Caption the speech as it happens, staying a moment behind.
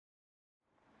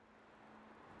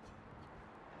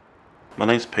My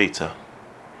name's Peter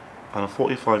and I'm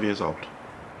 45 years old.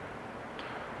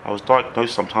 I was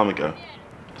diagnosed some time ago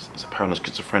as a paranoid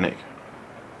schizophrenic.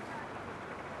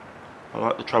 I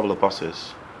like to travel the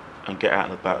buses and get out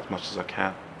and about as much as I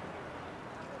can.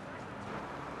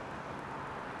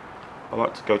 I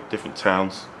like to go to different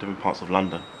towns, different parts of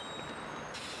London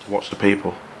to watch the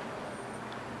people.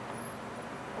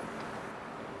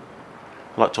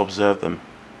 I like to observe them,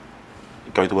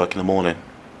 go to work in the morning.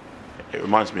 It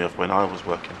reminds me of when I was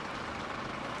working.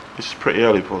 This is pretty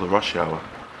early before the rush hour.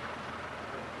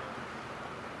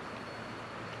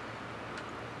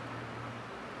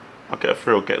 I get a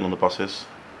thrill getting on the buses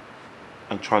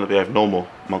and trying to behave normal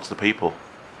amongst the people.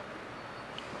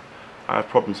 I have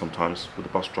problems sometimes with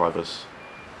the bus drivers.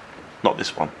 Not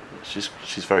this one, she's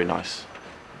very nice.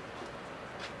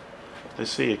 They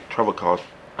see a travel card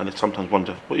and they sometimes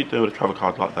wonder, what are you doing with a travel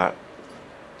card like that?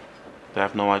 They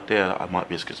have no idea that I might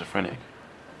be a schizophrenic.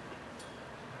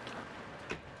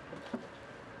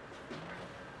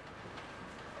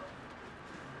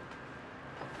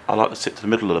 I like to sit to the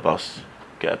middle of the bus,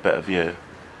 get a better view.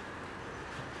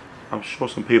 I'm sure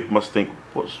some people must think,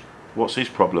 what's his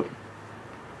problem?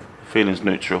 Feelings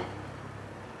neutral.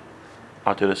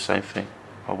 I do the same thing.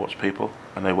 I watch people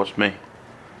and they watch me.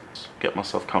 Get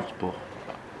myself comfortable.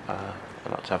 I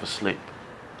like to have a sleep.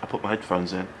 I put my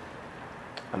headphones in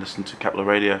and listen to Capital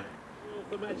Radio.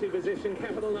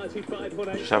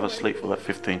 Just have a sleep for about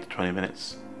 15 to 20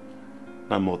 minutes.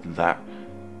 No more than that.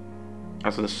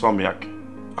 As an insomniac,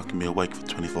 I can be awake for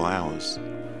 24 hours.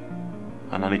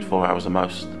 And I need 4 hours the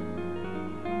most.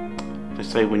 They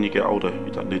say when you get older,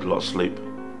 you don't need a lot of sleep.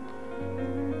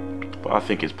 But I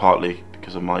think it's partly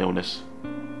because of my illness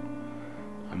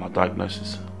and my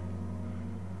diagnosis.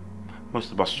 Most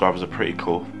of the bus drivers are pretty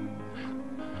cool.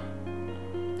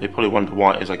 They probably wonder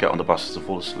why it is I get on the buses and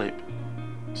fall asleep.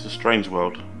 It's a strange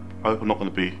world. I hope I'm not going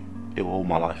to be ill all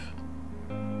my life.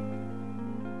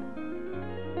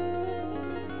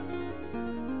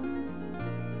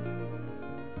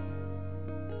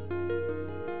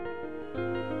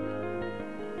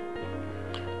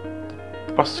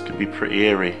 The buses can be pretty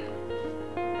eerie.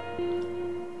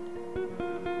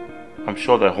 I'm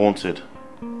sure they're haunted.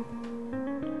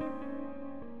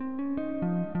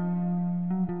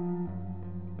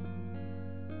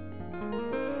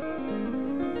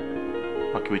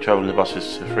 I could be travelling the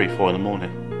buses to 3, 4 in the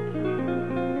morning.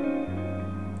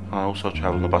 I also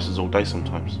travel on the buses all day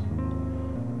sometimes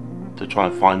to try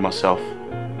and find myself.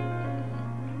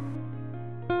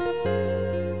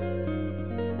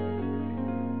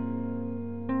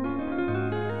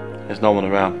 There's no one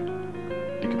around.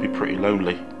 It could be pretty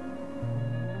lonely.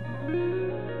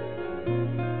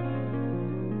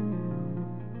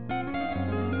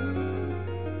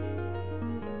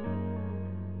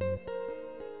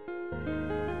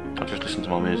 I just listen to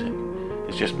my music.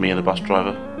 It's just me and the bus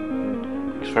driver.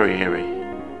 It's very eerie.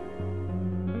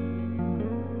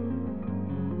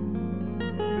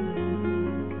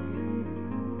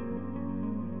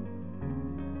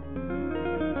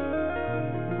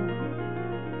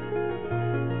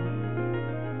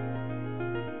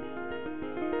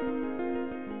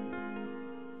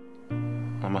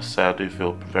 I must say I do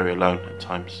feel very alone at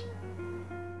times.